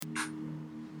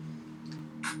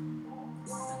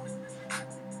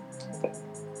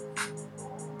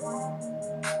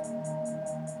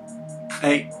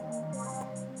Hey.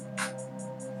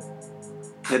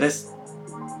 Hear this?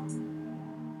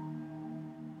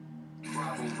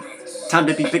 Time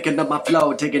to be picking up my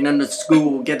flow, taking them to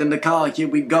school. Get in the car, here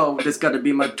we go. This gotta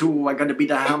be my tool, I gotta be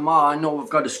the hammer. I know I've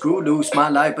got a screw loose. My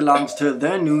life belongs to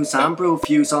the noose. I'm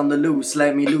profuse on the loose.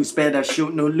 Let me loose, better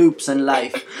shoot no loops in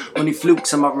life. Only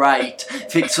flukes am I right,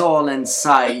 fix all in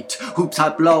sight. Hoops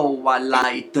I blow, I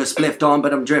light. The splifton,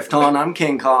 but I'm drifton, I'm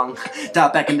King Kong.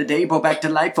 Died back in the day, brought back to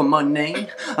life for money.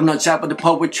 I'm not shy with the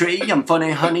poetry, I'm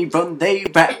funny honey, run they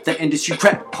rap. The industry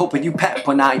crap, hoping you pep.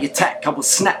 When I attack, I will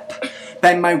snap.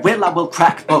 Bend my will, I will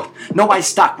crack, but no, I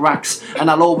stack racks, and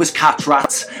I'll always catch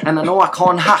rats. And I know I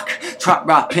can't hack, trap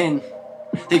rapping.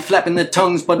 They flapping their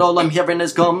tongues, but all I'm hearing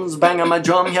is gums. Bang on my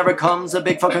drum, here it comes, the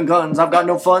big fucking guns. I've got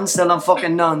no fun, still I'm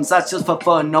fucking nuns. That's just for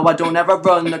fun, no I don't ever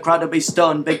run. The crowd will be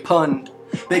stunned, big pun,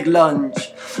 big lunge.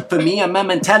 For me, I'm a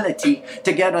mentality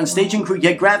to get on stage and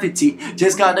create gravity.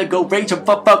 Just gotta go raging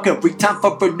for fuckery. Time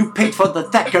for a new page for the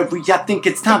thackery. I think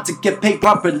it's time to get paid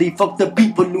properly. Fuck the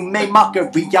people who make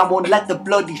mockery. I won't let the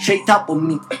bloody shite topple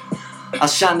me. I'll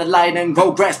shine the light and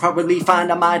grow grass. Probably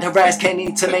find I might harass. Can't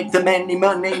need to make the many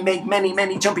money. Make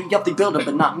many jumpy up the builder,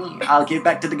 but not me. I'll get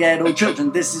back to the ghetto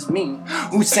children. This is me.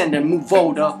 Who's sending? Move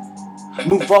older.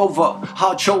 Move over,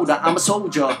 hard shoulder, I'm a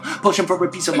soldier. Pushing for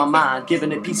a piece of my mind,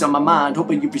 giving it peace of my mind.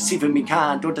 Hoping you're receiving me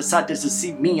kind. Don't decide to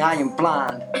deceive me, I am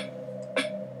blind.